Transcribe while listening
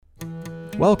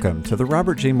Welcome to the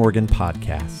Robert J. Morgan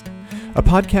Podcast, a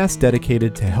podcast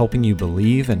dedicated to helping you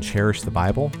believe and cherish the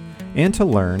Bible and to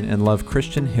learn and love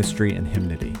Christian history and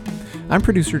hymnody. I'm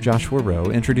producer Joshua Rowe,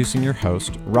 introducing your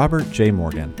host, Robert J.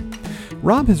 Morgan.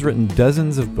 Rob has written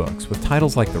dozens of books with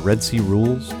titles like The Red Sea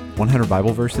Rules, 100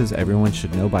 Bible Verses Everyone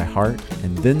Should Know by Heart,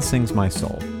 and Then Sings My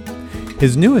Soul.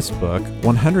 His newest book,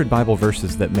 100 Bible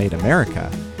Verses That Made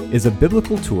America, is a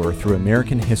biblical tour through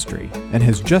American history and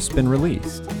has just been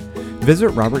released.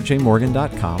 Visit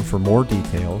robertjmorgan.com for more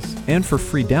details and for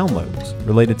free downloads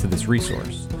related to this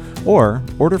resource, or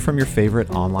order from your favorite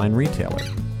online retailer.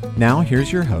 Now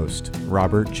here's your host,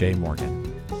 Robert J.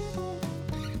 Morgan.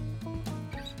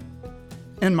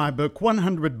 In my book,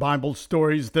 100 Bible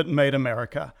Stories That Made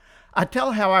America, I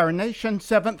tell how our nation's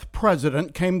 7th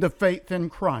president came to faith in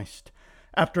Christ.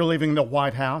 After leaving the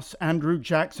White House, Andrew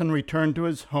Jackson returned to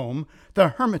his home, the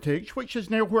Hermitage, which is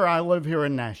near where I live here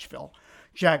in Nashville.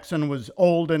 Jackson was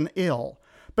old and ill,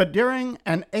 but during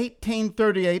an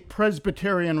 1838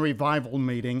 Presbyterian revival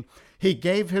meeting, he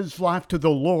gave his life to the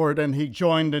Lord and he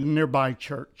joined a nearby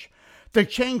church. The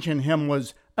change in him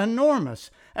was enormous,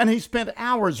 and he spent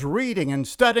hours reading and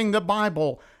studying the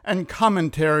Bible and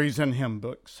commentaries and hymn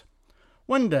books.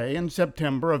 One day in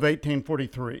September of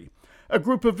 1843, a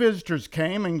group of visitors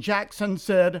came, and Jackson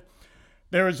said,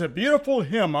 "There is a beautiful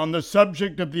hymn on the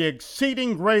subject of the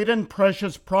exceeding great and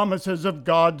precious promises of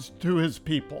God to his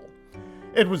people.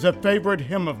 It was a favorite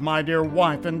hymn of my dear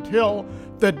wife until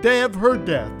the day of her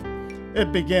death.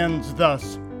 It begins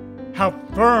thus: How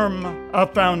firm a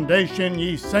foundation,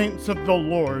 ye saints of the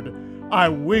Lord. I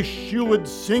wish you would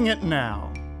sing it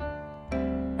now."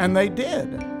 And they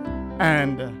did,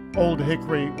 and Old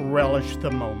Hickory relished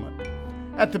the moment.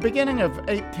 At the beginning of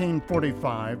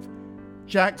 1845,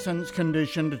 Jackson's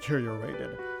condition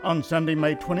deteriorated. On Sunday,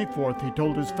 May 24th, he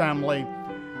told his family,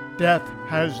 "Death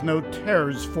has no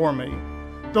terrors for me.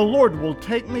 The Lord will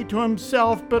take me to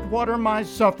himself, but what are my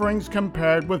sufferings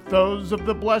compared with those of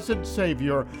the blessed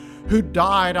Savior who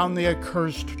died on the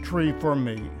accursed tree for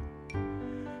me?"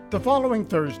 The following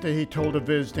Thursday, he told a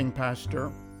visiting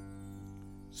pastor,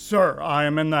 "Sir, I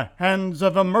am in the hands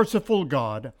of a merciful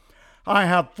God. I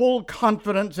have full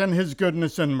confidence in his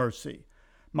goodness and mercy.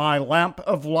 My lamp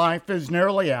of life is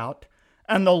nearly out,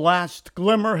 and the last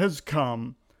glimmer has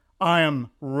come. I am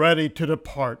ready to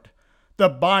depart. The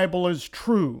Bible is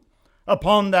true.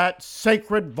 Upon that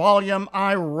sacred volume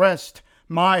I rest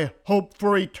my hope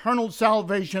for eternal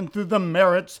salvation through the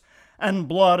merits and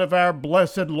blood of our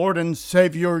blessed Lord and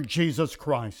Savior Jesus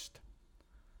Christ."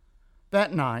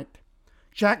 That night,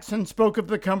 Jackson spoke of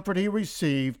the comfort he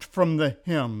received from the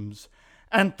hymns,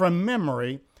 and from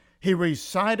memory, he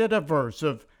recited a verse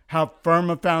of How Firm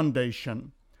a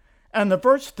Foundation. And the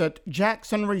verse that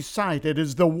Jackson recited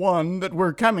is the one that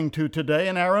we're coming to today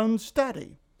in our own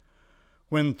study.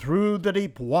 "When through the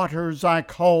deep waters I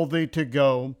call thee to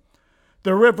go,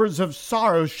 the rivers of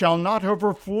sorrow shall not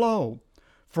overflow,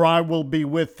 for I will be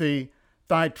with thee,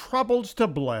 thy troubles to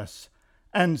bless,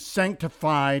 and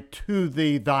sanctify to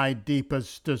thee thy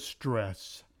deepest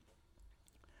distress."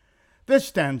 This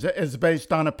stanza is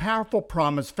based on a powerful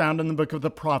promise found in the book of the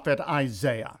prophet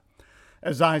Isaiah.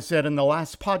 As I said in the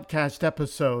last podcast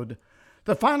episode,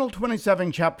 the final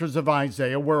 27 chapters of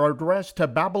Isaiah were addressed to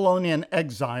Babylonian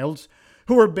exiles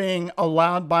who were being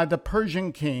allowed by the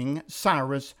Persian king,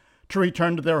 Cyrus, to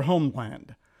return to their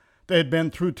homeland. They had been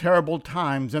through terrible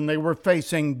times and they were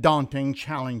facing daunting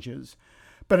challenges.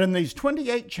 But in these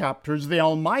 28 chapters, the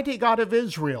Almighty God of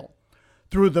Israel,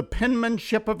 through the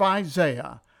penmanship of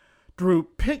Isaiah, drew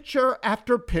picture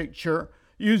after picture,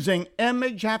 using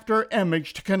image after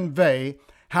image to convey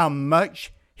how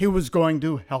much he was going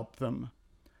to help them.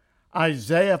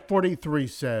 Isaiah 43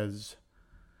 says,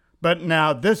 "But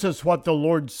now this is what the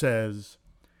Lord says,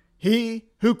 He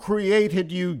who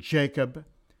created you, Jacob,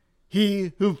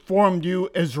 He who formed you,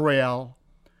 Israel,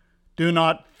 do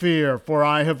not fear, for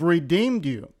I have redeemed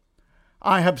you.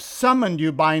 I have summoned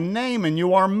you by name, and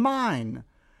you are mine.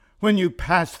 When you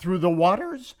pass through the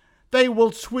waters, they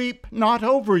will sweep not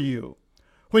over you.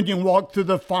 When you walk through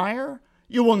the fire,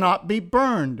 you will not be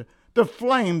burned. The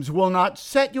flames will not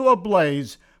set you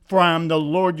ablaze, for I am the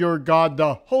Lord your God,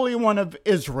 the Holy One of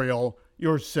Israel,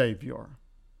 your Savior."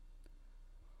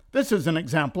 This is an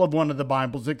example of one of the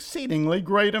Bible's exceedingly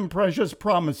great and precious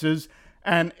promises,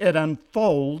 and it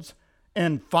unfolds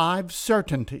in 5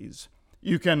 certainties.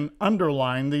 You can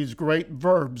underline these great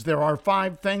verbs. There are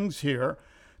 5 things here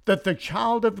that the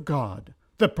child of God,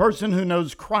 the person who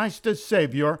knows Christ as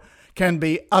Savior, can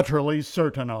be utterly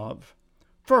certain of.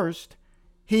 First,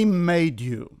 He made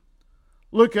you.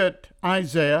 Look at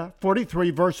Isaiah 43,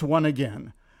 verse 1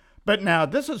 again. But now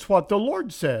this is what the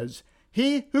Lord says,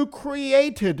 He who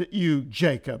created you,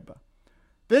 Jacob.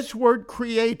 This word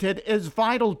created is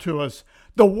vital to us.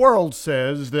 The world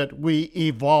says that we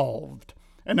evolved.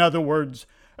 In other words,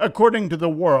 according to the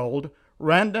world,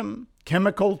 random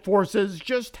chemical forces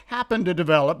just happen to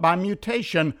develop by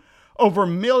mutation over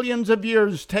millions of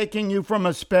years, taking you from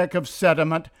a speck of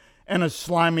sediment in a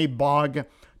slimy bog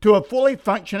to a fully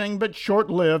functioning but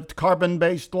short-lived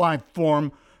carbon-based life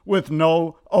form with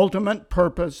no ultimate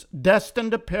purpose,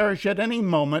 destined to perish at any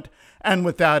moment, and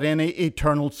without any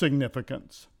eternal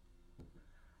significance.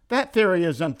 That theory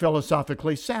isn't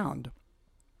philosophically sound.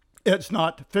 It's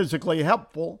not physically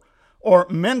helpful, or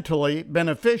mentally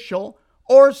beneficial,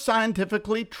 or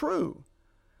scientifically true.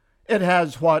 It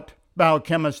has what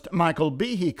biochemist Michael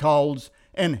Behe calls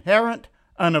inherent,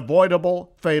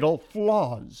 unavoidable, fatal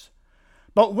flaws.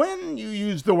 But when you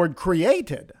use the word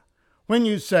created, when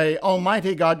you say,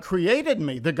 Almighty God created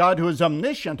me, the God who is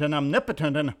omniscient and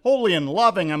omnipotent and holy and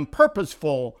loving and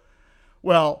purposeful,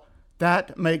 well,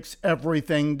 that makes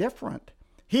everything different.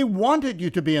 He wanted you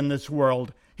to be in this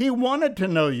world. He wanted to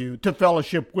know you, to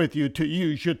fellowship with you, to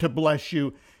use you, to bless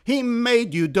you. He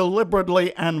made you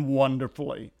deliberately and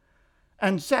wonderfully.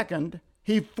 And second,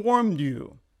 He formed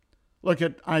you. Look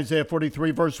at Isaiah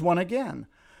 43, verse 1 again.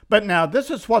 But now this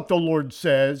is what the Lord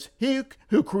says, He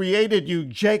who created you,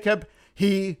 Jacob,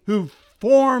 He who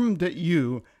formed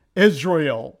you,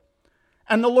 Israel.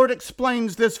 And the Lord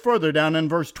explains this further down in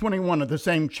verse 21 of the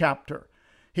same chapter.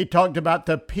 He talked about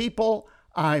the people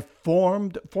I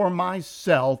formed for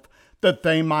myself, that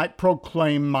they might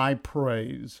proclaim my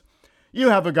praise. You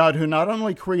have a God who not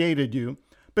only created you,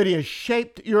 but He has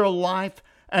shaped your life,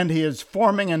 and He is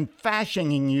forming and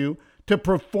fashioning you to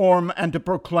perform and to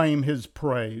proclaim His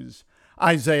praise.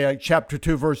 Isaiah chapter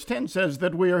 2 verse 10 says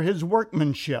that we are His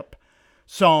workmanship.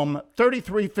 Psalm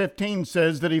 33:15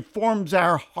 says that He forms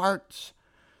our hearts.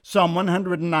 Psalm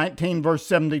 119 verse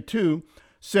 72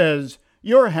 says,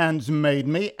 Your hands made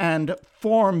me and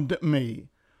formed me.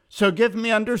 So give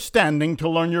me understanding to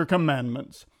learn your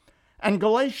commandments. And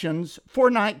Galatians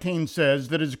 4:19 says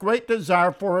that His great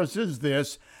desire for us is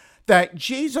this, that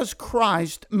Jesus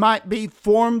Christ might be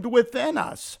formed within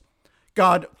us.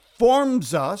 God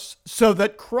forms us so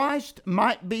that Christ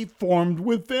might be formed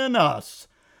within us.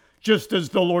 Just as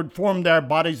the Lord formed our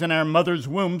bodies in our mother's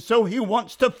womb, so He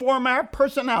wants to form our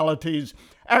personalities,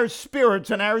 our spirits,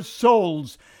 and our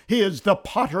souls. He is the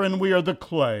potter and we are the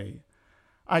clay.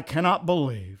 I cannot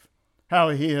believe how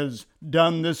He has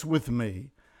done this with me.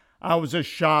 I was a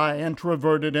shy,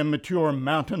 introverted, immature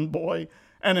mountain boy,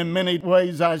 and in many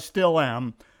ways I still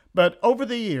am. But over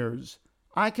the years,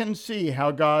 I can see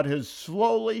how God has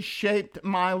slowly shaped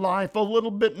my life a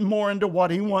little bit more into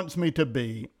what He wants me to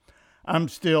be. I'm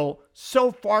still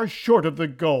so far short of the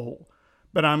goal,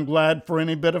 but I'm glad for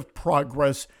any bit of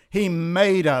progress. He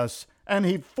made us, and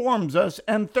He forms us,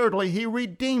 and thirdly, He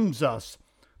redeems us.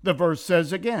 The verse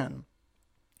says again,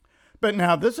 But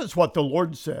now this is what the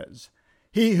Lord says,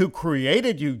 He who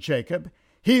created you, Jacob,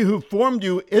 He who formed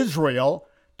you, Israel,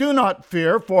 do not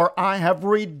fear, for I have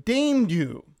redeemed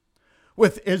you.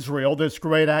 With Israel, this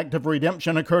great act of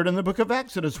redemption occurred in the book of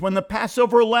Exodus when the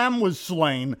Passover lamb was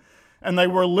slain and they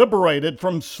were liberated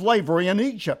from slavery in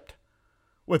Egypt.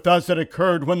 With us, it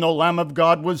occurred when the Lamb of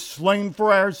God was slain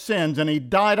for our sins and He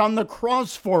died on the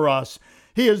cross for us.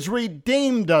 He has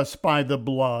redeemed us by the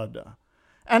blood.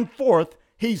 And fourth,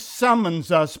 He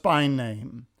summons us by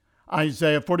name.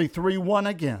 Isaiah 43:1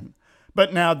 again.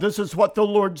 But now this is what the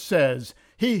Lord says,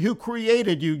 He who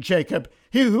created you, Jacob,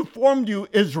 He who formed you,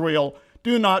 Israel,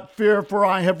 do not fear, for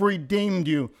I have redeemed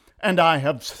you, and I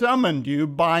have summoned you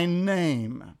by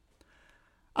name.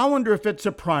 I wonder if it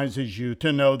surprises you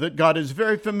to know that God is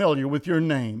very familiar with your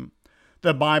name.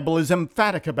 The Bible is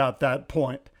emphatic about that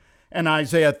point. In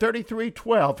Isaiah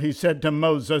 33:12, He said to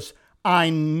Moses, I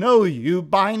know you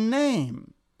by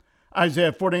name.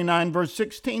 Isaiah 49 verse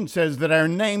 16 says that our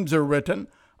names are written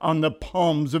on the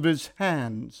palms of His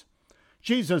hands.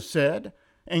 Jesus said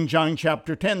in John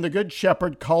chapter 10, the Good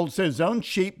Shepherd calls His own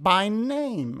sheep by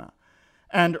name.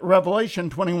 And Revelation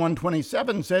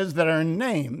 21:27 says that our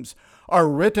names are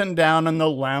written down in the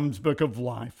Lamb's book of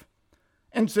life.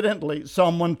 Incidentally,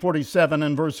 Psalm 147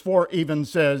 and verse 4 even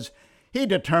says, He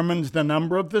determines the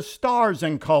number of the stars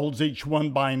and calls each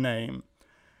one by name.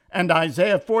 And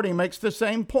Isaiah 40 makes the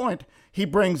same point. He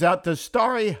brings out the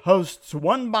starry hosts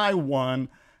one by one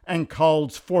and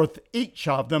calls forth each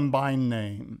of them by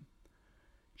name.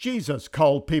 Jesus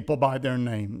called people by their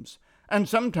names, and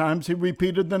sometimes He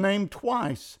repeated the name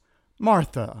twice.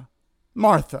 Martha,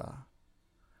 Martha.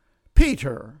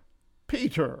 Peter,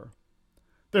 Peter.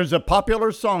 There's a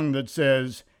popular song that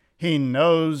says, He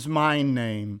knows my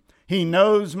name. He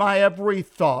knows my every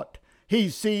thought. He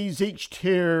sees each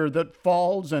tear that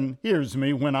falls and hears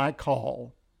me when I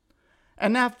call.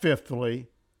 And now, fifthly,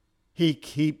 He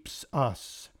keeps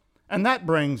us. And that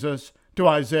brings us to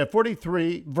Isaiah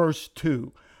 43, verse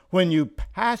 2. When you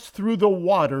pass through the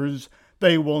waters,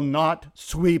 they will not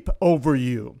sweep over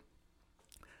you.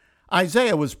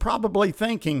 Isaiah was probably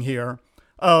thinking here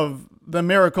of the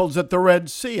miracles at the Red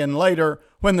Sea and later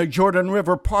when the Jordan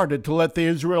River parted to let the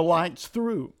Israelites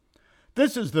through.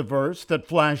 This is the verse that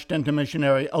flashed into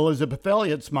missionary Elizabeth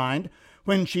Elliot's mind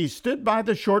when she stood by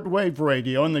the shortwave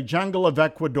radio in the jungle of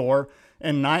Ecuador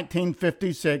in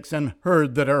 1956 and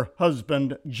heard that her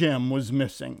husband, Jim, was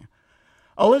missing.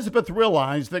 Elizabeth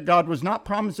realized that God was not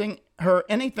promising her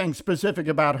anything specific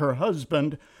about her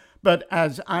husband, but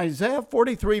as Isaiah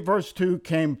 43 verse 2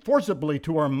 came forcibly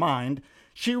to her mind,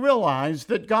 she realized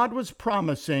that God was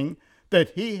promising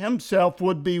that He Himself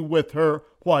would be with her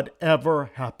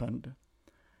whatever happened.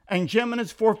 And Jim and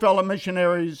his 4 fellow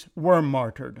missionaries were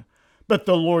martyred. But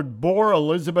the Lord bore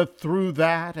Elizabeth through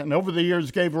that, and over the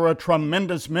years gave her a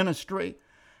tremendous ministry.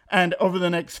 And over the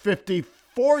next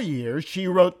 54 years, she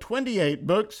wrote 28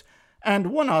 books,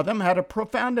 and one of them had a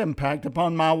profound impact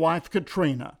upon my wife,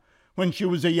 Katrina, when she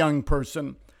was a young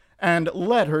person, and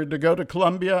led her to go to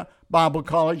Columbia Bible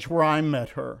College, where I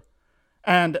met her.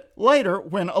 And later,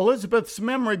 when Elizabeth's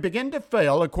memory began to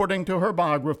fail, according to her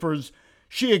biographers,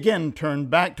 she again turned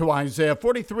back to Isaiah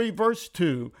 43, verse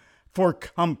 2, for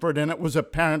comfort, and it was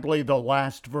apparently the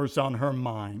last verse on her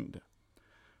mind.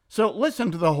 So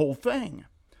listen to the whole thing.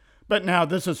 But now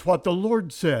this is what the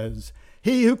Lord says.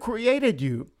 He who created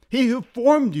you, He who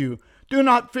formed you, do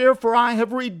not fear, for I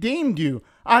have redeemed you.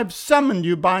 I've summoned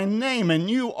you by name, and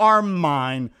you are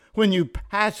mine. When you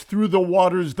pass through the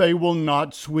waters, they will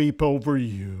not sweep over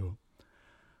you.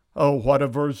 Oh, what a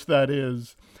verse that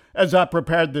is. As I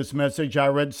prepared this message, I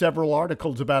read several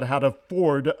articles about how to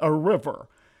ford a river.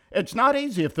 It's not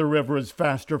easy if the river is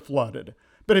fast or flooded,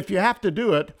 but if you have to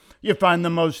do it, you find the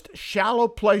most shallow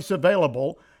place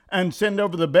available and send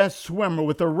over the best swimmer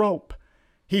with a rope.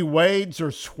 He wades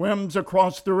or swims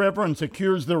across the river and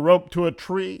secures the rope to a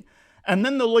tree, and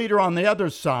then the leader on the other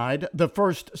side, the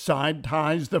first side,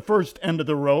 ties the first end of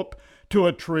the rope to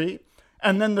a tree,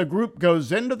 and then the group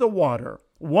goes into the water,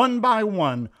 one by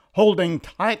one, holding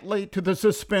tightly to the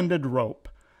suspended rope.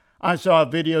 I saw a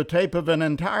videotape of an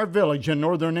entire village in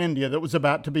northern India that was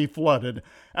about to be flooded,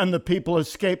 and the people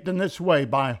escaped in this way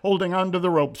by holding onto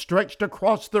the rope stretched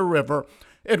across the river.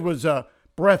 It was a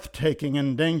breathtaking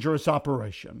and dangerous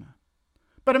operation.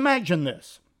 But imagine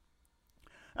this.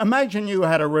 Imagine you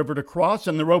had a river to cross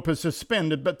and the rope is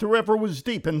suspended, but the river was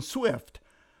deep and swift.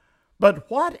 But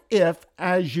what if,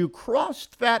 as you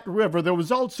crossed that river, there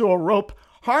was also a rope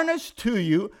harnessed to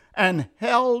you and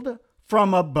held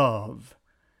from above?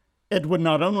 It would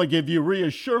not only give you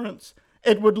reassurance,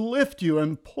 it would lift you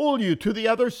and pull you to the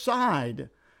other side.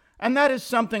 And that is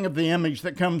something of the image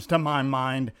that comes to my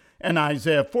mind in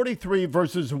Isaiah 43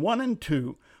 verses 1 and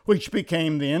 2, which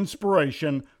became the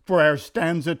inspiration for our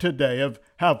stanza today of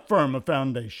How Firm a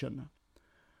Foundation.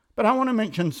 But I want to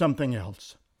mention something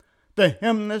else. The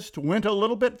hymnist went a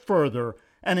little bit further,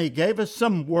 and he gave us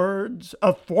some words,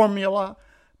 a formula,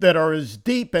 that are as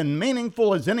deep and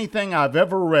meaningful as anything I've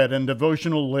ever read in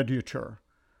devotional literature.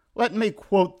 Let me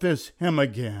quote this hymn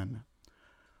again.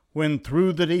 When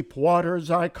through the deep waters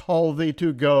I call thee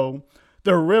to go,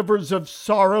 the rivers of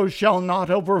sorrow shall not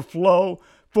overflow,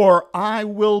 for I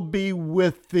will be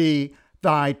with thee,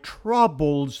 thy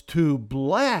troubles to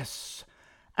bless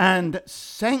and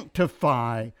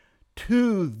sanctify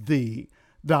to thee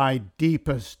thy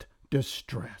deepest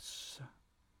distress.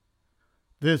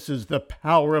 This is the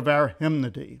power of our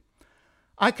hymnody.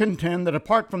 I contend that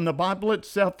apart from the Bible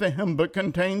itself, the hymn book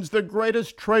contains the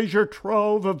greatest treasure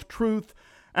trove of truth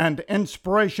and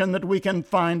inspiration that we can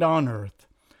find on earth.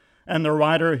 And the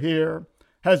writer here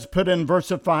has put in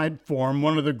versified form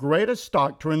one of the greatest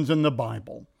doctrines in the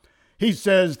Bible. He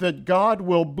says that God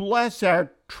will bless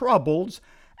our troubles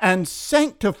and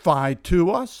sanctify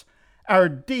to us our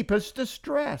deepest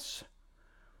distress.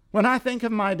 When I think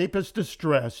of my deepest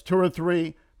distress, 2 or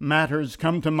 3 matters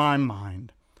come to my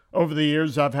mind. Over the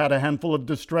years, I've had a handful of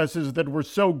distresses that were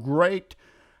so great,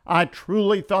 I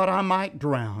truly thought I might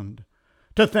drown.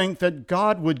 To think that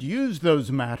God would use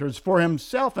those matters for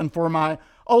Himself and for my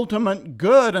ultimate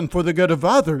good and for the good of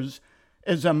others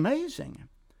is amazing.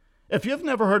 If you've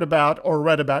never heard about or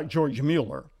read about George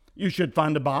Mueller, you should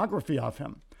find a biography of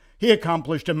him. He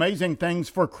accomplished amazing things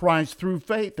for Christ through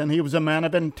faith, and he was a man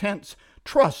of intense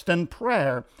trust and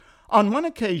prayer. On one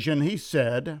occasion, he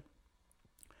said,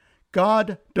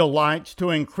 God delights to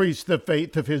increase the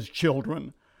faith of his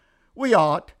children. We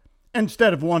ought,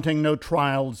 instead of wanting no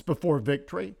trials before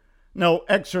victory, no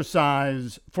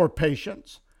exercise for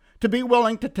patience, to be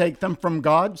willing to take them from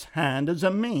God's hand as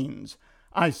a means.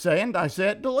 I say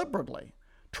it deliberately.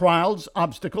 Trials,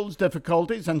 obstacles,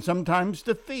 difficulties, and sometimes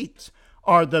defeats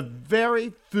are the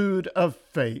very food of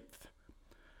faith.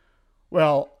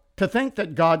 Well, to think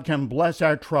that God can bless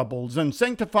our troubles and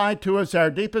sanctify to us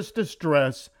our deepest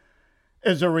distress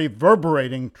is a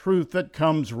reverberating truth that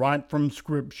comes right from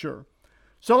Scripture.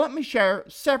 So let me share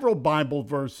several Bible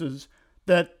verses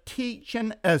that teach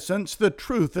in essence the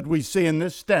truth that we see in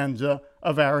this stanza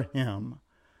of our hymn.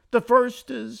 The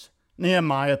first is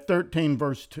Nehemiah 13,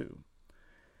 verse 2.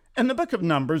 In the book of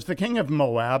Numbers, the king of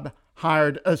Moab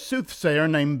hired a soothsayer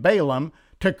named Balaam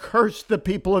to curse the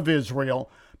people of Israel,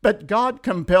 but God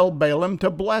compelled Balaam to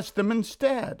bless them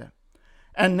instead.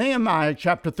 And Nehemiah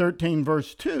chapter 13,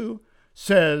 verse 2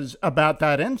 says about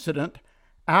that incident,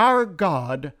 our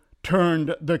God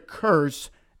turned the curse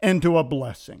into a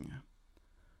blessing.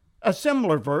 A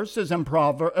similar verse is in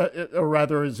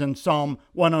Psalm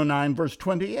 109, verse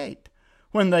 28.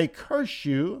 When they curse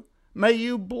you, may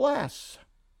you bless.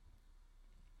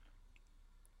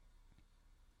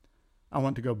 I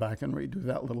want to go back and redo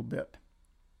that little bit.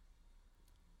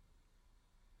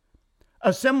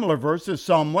 A similar verse is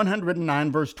Psalm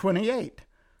 109, verse 28.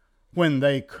 When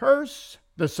they curse,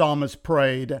 the psalmist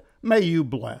prayed, may you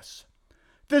bless.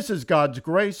 This is God's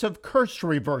grace of curse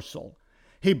reversal.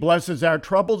 He blesses our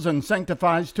troubles and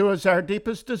sanctifies to us our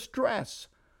deepest distress.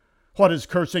 What is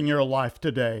cursing your life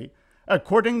today?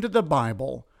 According to the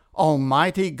Bible,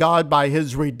 Almighty God, by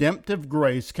his redemptive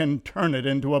grace, can turn it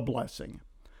into a blessing.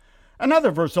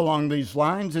 Another verse along these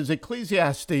lines is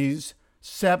Ecclesiastes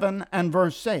 7 and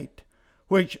verse 8,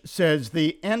 which says,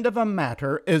 the end of a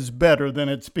matter is better than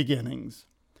its beginnings.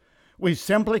 We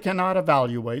simply cannot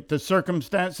evaluate the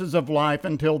circumstances of life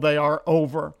until they are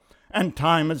over and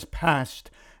time has passed,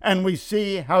 and we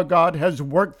see how God has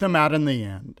worked them out in the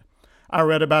end. I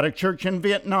read about a church in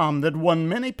Vietnam that won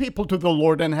many people to the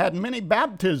Lord and had many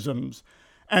baptisms.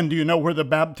 And do you know where the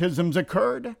baptisms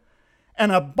occurred?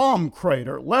 In a bomb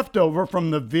crater left over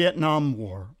from the Vietnam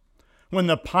War. When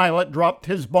the pilot dropped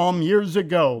his bomb years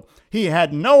ago, he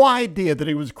had no idea that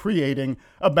he was creating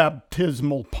a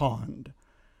baptismal pond.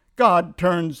 God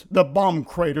turns the bomb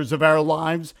craters of our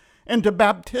lives into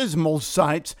baptismal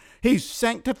sites. He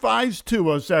sanctifies to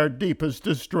us our deepest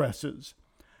distresses.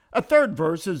 A third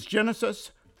verse is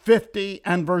Genesis 50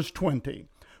 and verse 20,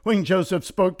 when Joseph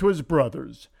spoke to his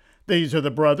brothers. These are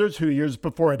the brothers who years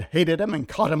before had hated him and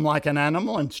caught him like an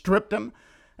animal and stripped him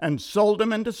and sold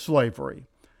him into slavery.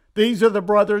 These are the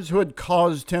brothers who had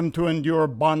caused him to endure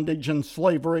bondage and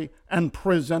slavery and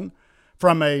prison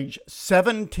from age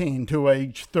 17 to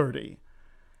age 30.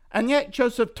 And yet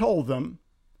Joseph told them,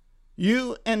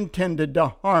 you intended to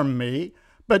harm me,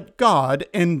 but God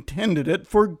intended it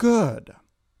for good.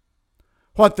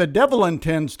 What the devil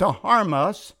intends to harm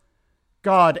us,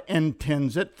 God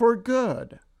intends it for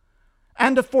good.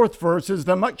 And a fourth verse is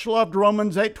the much-loved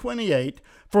Romans 8:28,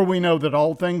 for we know that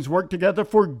all things work together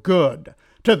for good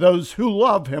to those who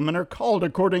love him and are called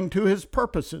according to his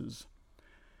purposes.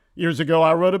 Years ago,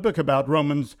 I wrote a book about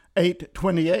Romans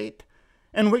 8:28,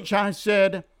 in which I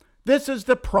said, this is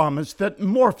the promise that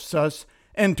morphs us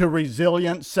into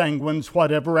resilient sanguines,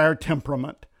 whatever our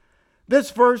temperament. This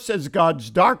verse is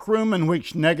God's dark room in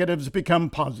which negatives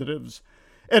become positives.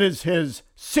 It is his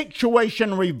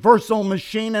situation reversal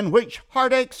machine in which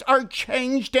heartaches are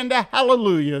changed into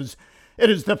hallelujahs.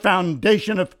 It is the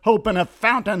foundation of hope and a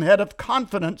fountainhead of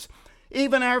confidence.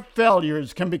 Even our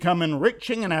failures can become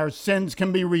enriching and our sins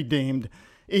can be redeemed.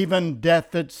 Even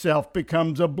death itself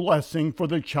becomes a blessing for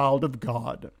the child of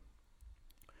God.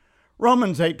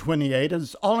 Romans 8:28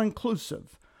 is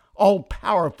all-inclusive,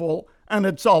 all-powerful, and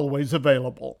it's always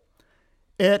available.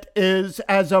 It is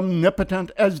as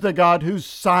omnipotent as the God who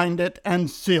signed it and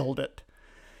sealed it.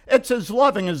 It's as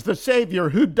loving as the Savior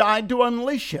who died to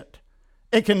unleash it.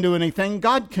 It can do anything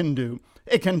God can do.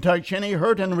 It can touch any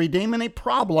hurt and redeem any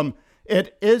problem.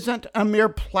 It isn't a mere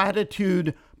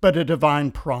platitude, but a divine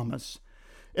promise.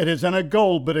 It isn't a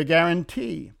goal, but a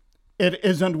guarantee. It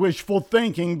isn't wishful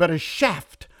thinking, but a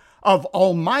shaft of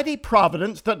almighty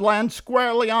providence that lands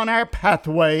squarely on our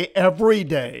pathway every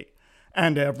day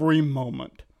and every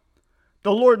moment.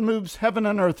 The Lord moves heaven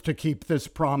and earth to keep this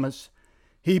promise.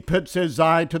 He puts his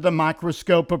eye to the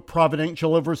microscope of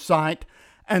providential oversight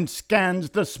and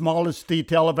scans the smallest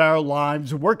detail of our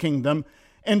lives, working them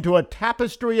into a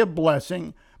tapestry of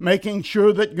blessing, making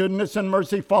sure that goodness and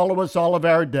mercy follow us all of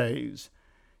our days.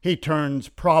 He turns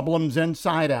problems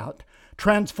inside out,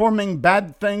 transforming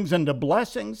bad things into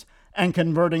blessings and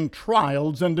converting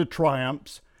trials into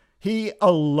triumphs. He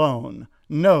alone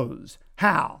knows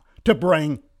how to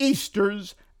bring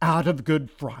Easters out of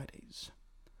Good Fridays.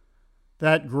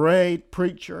 That great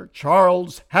preacher,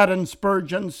 Charles Haddon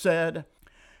Spurgeon, said,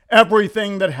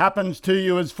 "Everything that happens to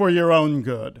you is for your own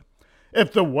good.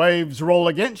 If the waves roll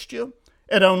against you,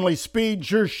 it only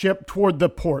speeds your ship toward the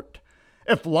port.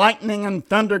 If lightning and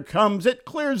thunder comes, it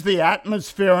clears the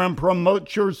atmosphere and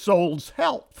promotes your soul's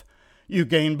health. You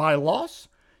gain by loss,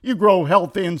 you grow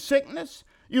healthy in sickness,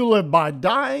 you live by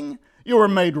dying, you are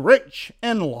made rich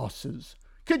in losses."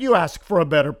 Could you ask for a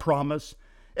better promise?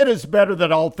 It is better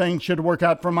that all things should work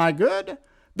out for my good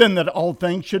than that all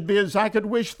things should be as I could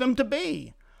wish them to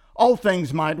be. All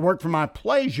things might work for my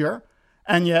pleasure,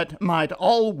 and yet might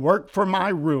all work for my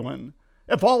ruin.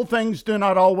 If all things do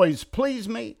not always please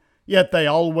me, yet they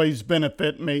always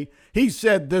benefit me. He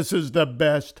said this is the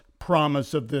best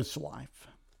promise of this life.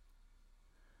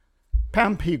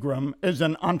 Pam Pegram is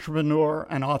an entrepreneur,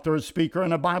 an author, a speaker,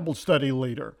 and a Bible study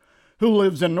leader who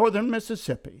lives in northern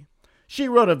Mississippi. She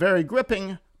wrote a very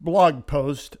gripping blog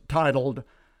post titled,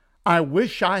 "I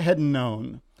Wish I Had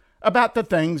Known," about the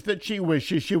things that she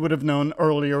wishes she would have known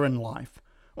earlier in life.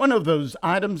 One of those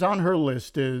items on her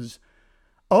list is,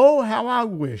 "Oh, how I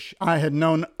wish I had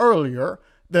known earlier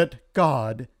that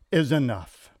God is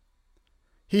enough.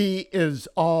 He is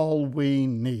all we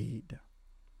need."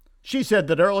 She said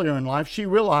that earlier in life she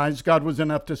realized God was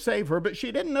enough to save her, but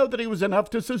she didn't know that he was enough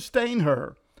to sustain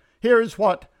her. Here's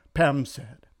what Pam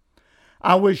said.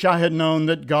 "I wish I had known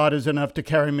that God is enough to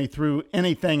carry me through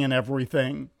anything and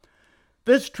everything.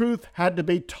 This truth had to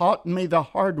be taught me the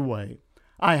hard way.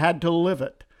 I had to live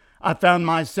it. I found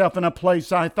myself in a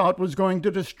place I thought was going to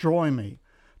destroy me.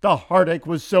 The heartache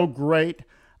was so great,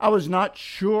 I was not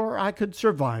sure I could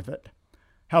survive it.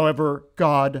 However,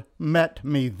 God met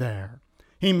me there.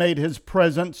 He made his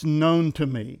presence known to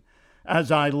me.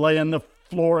 As I lay on the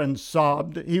floor and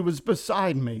sobbed, he was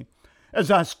beside me. As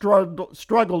I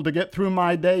struggled to get through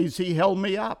my days, he held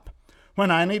me up. When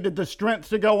I needed the strength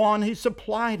to go on, he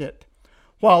supplied it.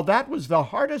 While that was the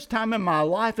hardest time in my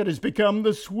life, it has become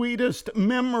the sweetest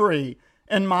memory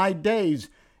in my days.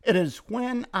 It is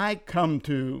when I come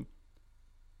to,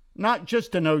 not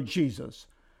just to know Jesus,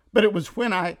 but it was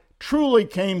when I truly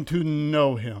came to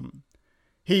know him.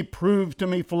 He proved to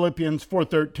me Philippians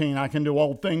 4:13, I can do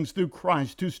all things through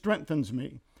Christ who strengthens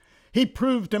me. He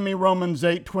proved to me Romans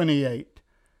 8:28,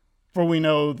 for we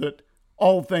know that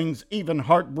all things, even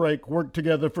heartbreak, work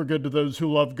together for good to those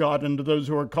who love God and to those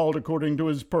who are called according to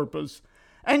his purpose.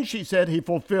 And she said he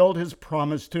fulfilled his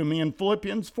promise to me in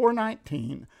Philippians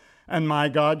 4:19, and my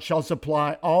God shall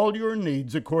supply all your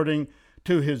needs according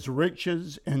to his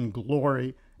riches and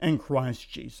glory in Christ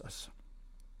Jesus.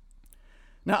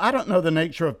 Now, I don't know the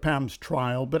nature of Pam's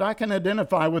trial, but I can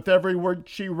identify with every word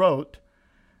she wrote.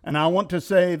 And I want to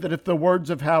say that if the words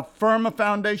of how firm a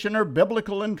foundation are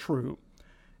biblical and true,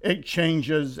 it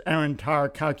changes our entire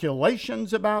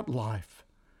calculations about life.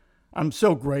 I'm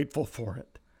so grateful for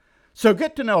it. So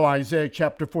get to know Isaiah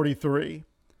chapter 43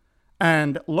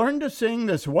 and learn to sing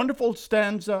this wonderful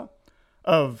stanza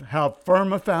of how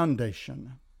firm a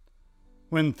foundation.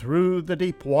 When through the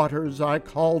deep waters I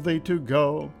call thee to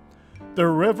go, the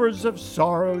rivers of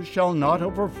sorrow shall not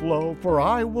overflow, for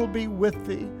I will be with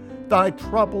thee, thy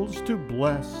troubles to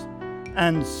bless,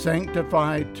 and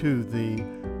sanctify to thee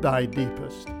thy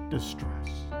deepest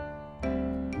distress.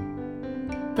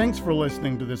 Thanks for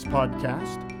listening to this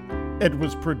podcast. It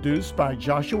was produced by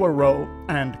Joshua Rowe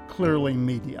and Clearly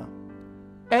Media.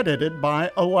 Edited by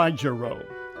Elijah Rowe.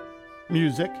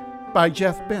 Music by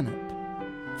Jeff Bennett.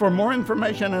 For more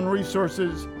information and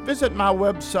resources, visit my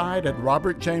website at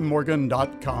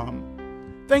robertjmorgan.com.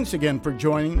 Thanks again for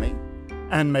joining me,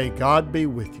 and may God be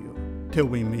with you till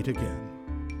we meet again.